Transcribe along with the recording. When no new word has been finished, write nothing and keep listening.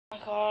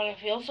God, I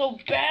feel so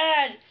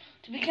bad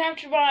to be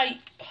captured by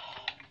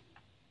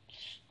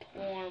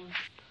Storm.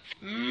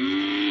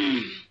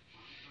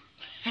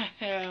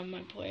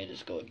 My plan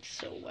is going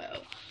so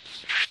well.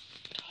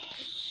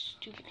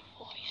 Stupid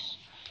voice.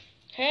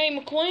 Hey,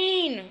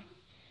 McQueen!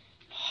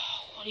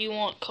 What do you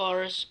want,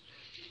 cars?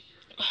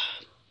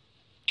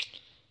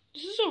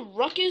 Is this a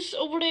ruckus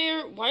over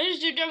there? Why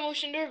is there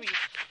demolition derby?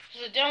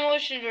 There's a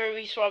demolition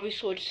derby, so we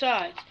switch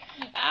sides.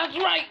 That's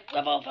right,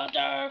 Rebel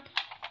Filter!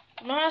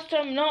 Last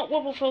time, not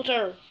Rebel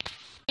Filter.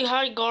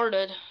 High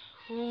guarded.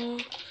 So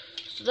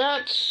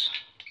that's...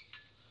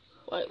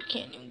 Why, we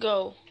can't even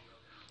go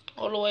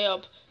all the way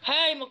up.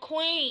 Hey,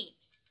 McQueen!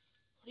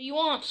 What do you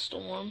want,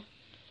 Storm?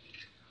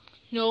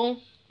 No,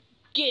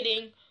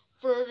 getting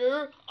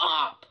further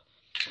up.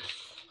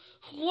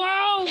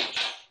 Wow!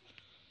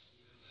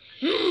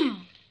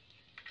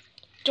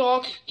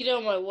 Dog, get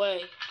out of my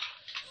way.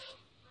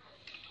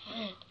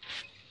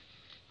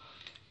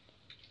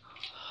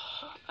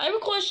 I have a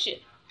question.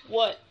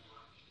 What?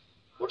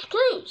 Where's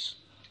Cruz?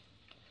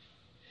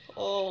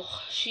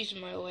 Oh, she's in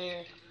my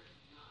lair.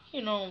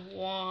 You don't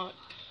want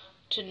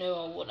to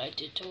know what I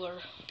did to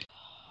her.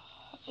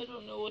 I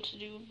don't know what to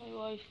do with my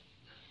life.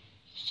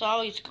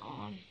 Sally's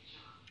gone.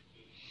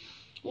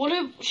 What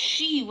if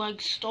she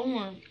likes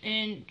Storm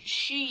and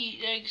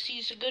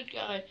she's a good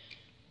guy?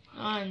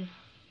 I'm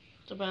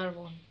the bad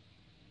one.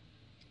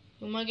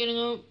 Who am I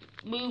gonna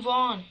move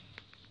on?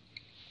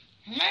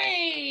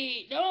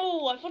 Hey!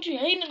 No! I thought you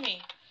hated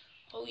me.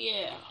 Oh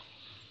yeah.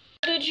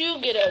 How did you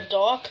get out,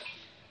 Doc?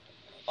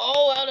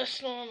 Oh, out of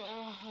Storm.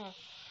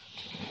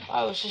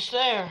 I was just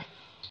there.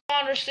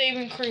 Honor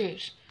saving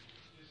Cruz.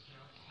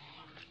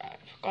 I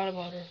forgot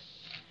about her.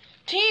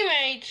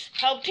 Teammates!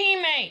 Help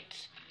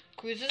teammates!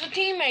 Cruz is a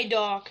teammate,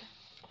 Doc.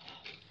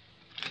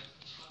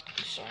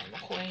 Sorry,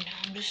 McQueen.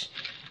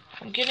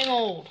 I'm getting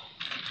old.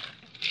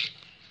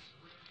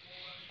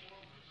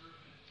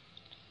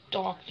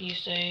 Doc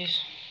these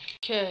days.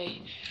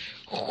 Okay.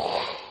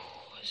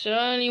 Is there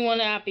anyone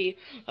happy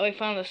that we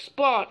found a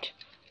spot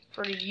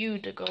for you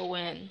to go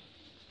in?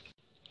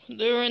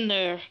 They're in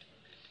there.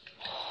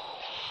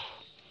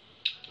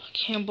 I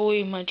can't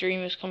believe my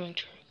dream is coming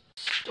true.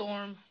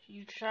 Storm,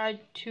 you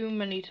tried too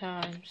many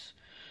times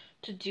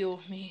to deal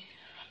with me.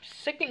 I'm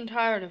sick and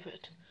tired of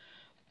it.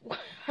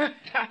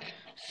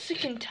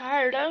 Sick and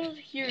tired. I don't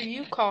hear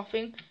you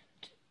coughing.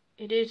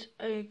 It is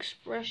an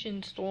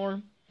expression,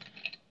 Storm.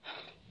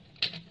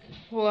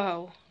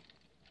 Wow.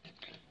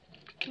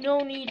 No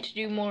need to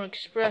do more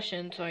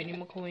expressions,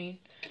 Lightning McQueen.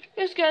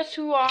 Just guess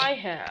who I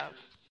have.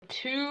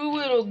 Two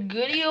little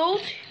goody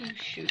old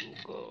two-shoe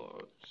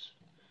girls.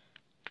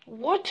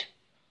 What?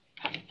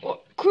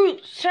 What?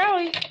 Cruz,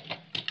 Sally.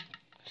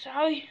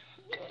 Sally.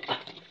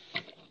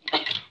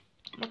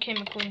 I'm okay,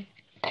 McQueen.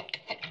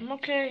 I'm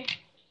okay.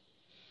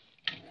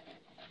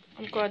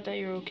 I'm glad that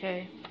you're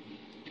okay.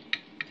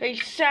 Hey,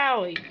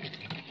 Sally.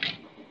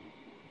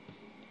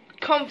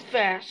 Come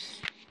fast.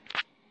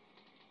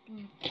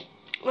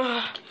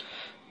 I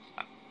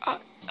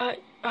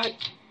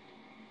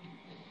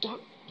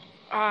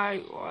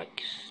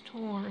like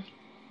Storm.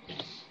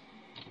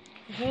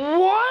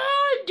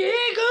 What?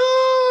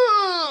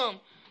 Damn!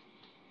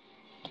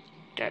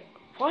 That,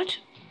 what?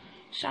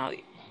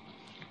 Sally.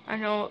 I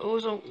know it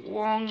was a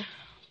long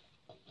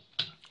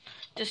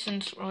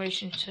distance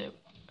relationship.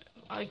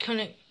 I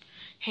couldn't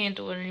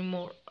handle it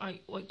anymore. I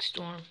like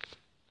Storm.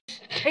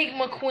 Take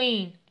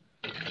McQueen.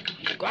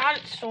 Got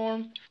it,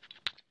 Storm.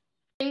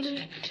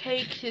 And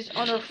take his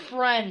other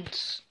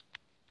friends.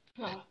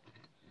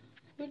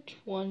 Which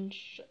one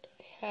should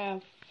I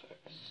have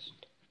first?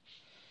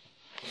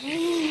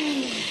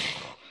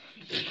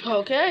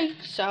 Okay,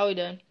 Sally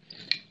then.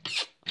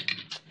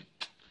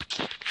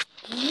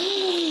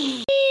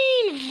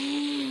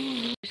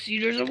 See,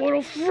 there's a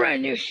little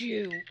friend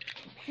issue.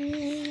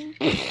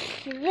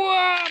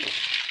 What?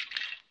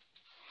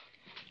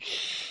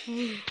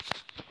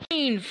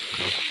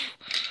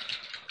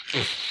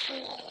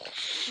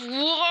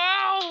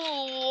 Whoa!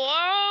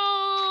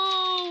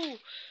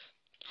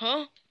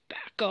 Huh?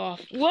 Back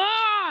off.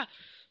 Whoa!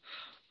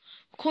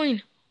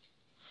 McQueen.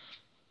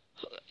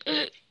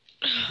 Are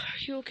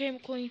you okay,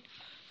 McQueen?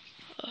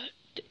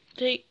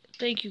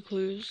 Thank you,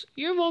 Cruz.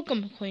 You're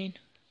welcome, McQueen.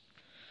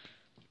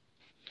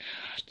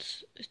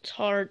 It's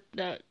hard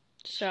that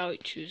Sally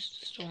chooses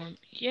Storm.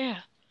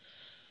 Yeah.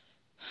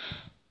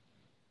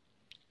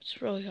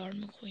 It's really hard,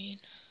 McQueen.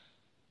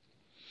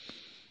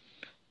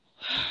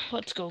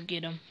 Let's go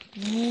get him.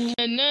 We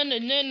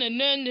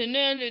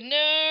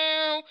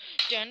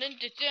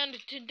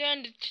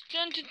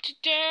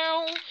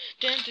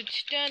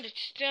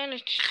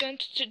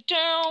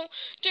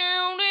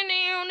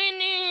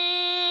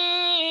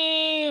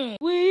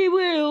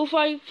will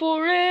fight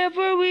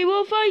forever. We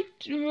will fight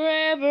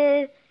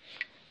forever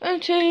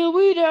until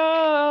we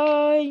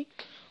die.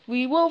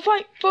 We will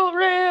fight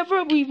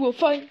forever. We will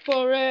fight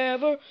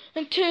forever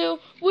until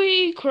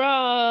we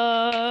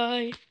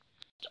cry.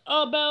 It's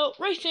about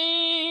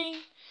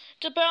racing.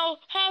 It's about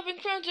having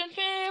friends and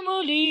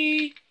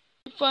family.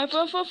 Fight,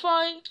 fight, fight,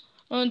 fight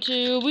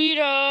until we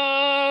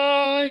die.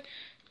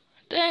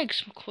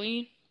 Thanks,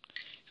 McQueen.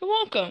 You're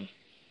welcome.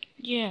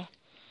 Yeah.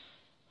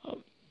 I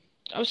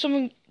have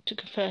something to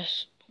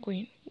confess,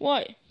 McQueen.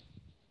 What?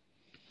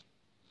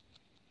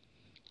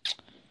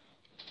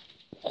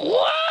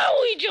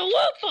 Whoa, he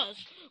chalupas!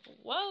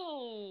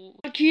 Whoa.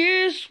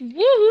 Yes, woo!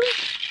 Woo!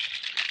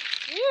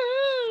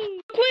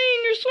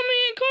 McQueen, you're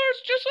swimming in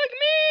cars just like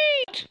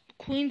me!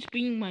 Queen's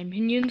being my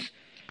minions.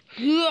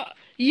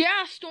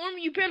 Yeah, Storm,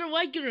 you better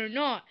like it or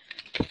not.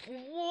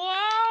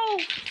 Whoa!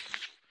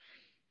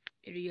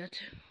 Idiot.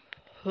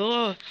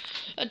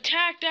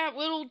 Attack that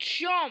little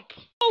chump!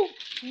 Oh!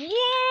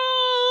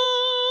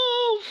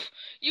 Whoa!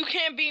 You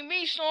can't beat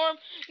me, Storm.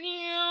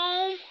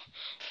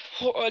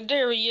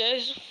 There he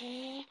is.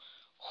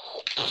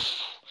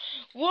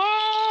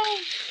 Whoa!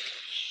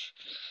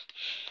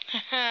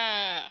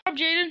 Haha. Good job,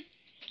 Jayden.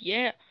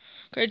 Yeah.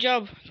 Great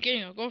job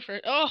getting a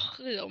girlfriend. Oh,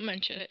 don't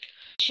mention it.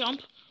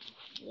 Chump.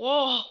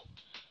 Whoa.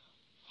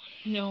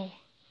 No.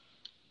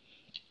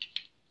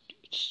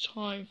 It's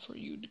time for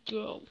you to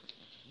go.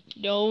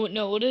 No,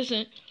 it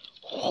isn't.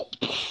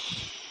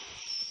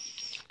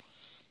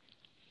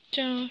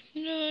 Dun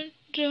dun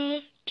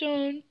dun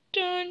dun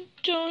dun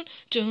dun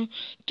dun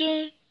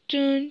dun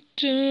dun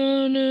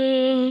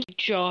dun. Good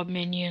job,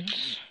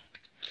 minions.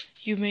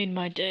 You made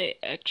my day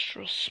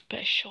extra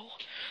special.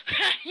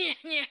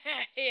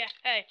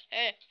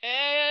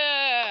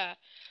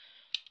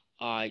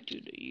 I do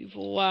the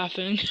evil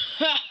laughing.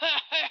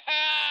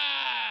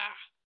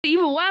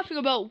 Evil laughing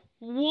about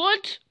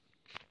what?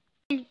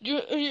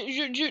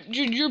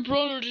 Your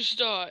brother just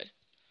died.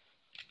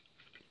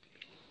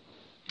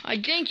 I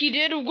think he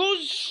did.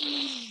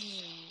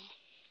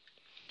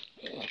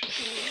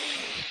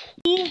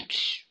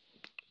 Ooch,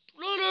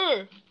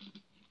 brother.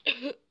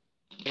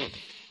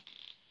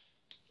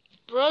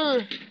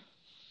 Brother.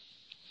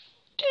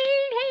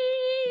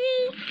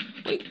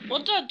 Wait,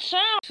 what's that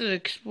sound? It's an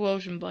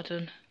explosion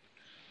button.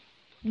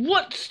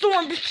 What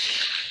Storm?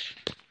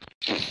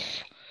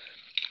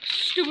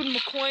 Stupid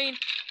McQueen.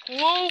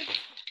 Whoa.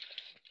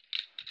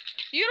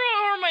 You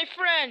don't hurt my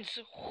friends.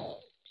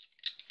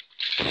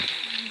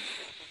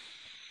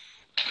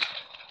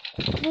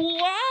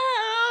 Whoa.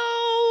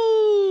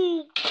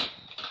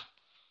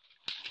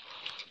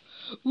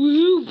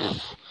 Woo.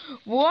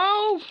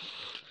 Whoa.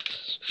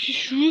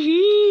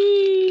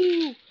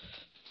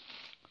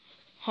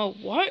 Oh,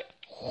 what?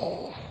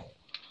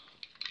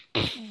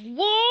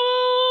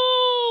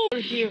 Whoa!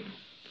 Here.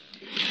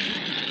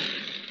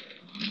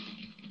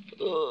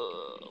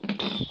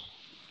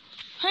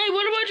 Hey,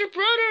 what about your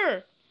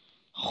brother?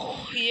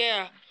 Oh,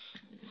 yeah.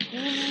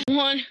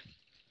 1.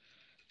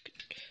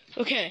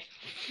 Okay.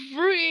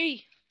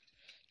 3,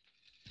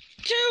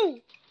 2, 1.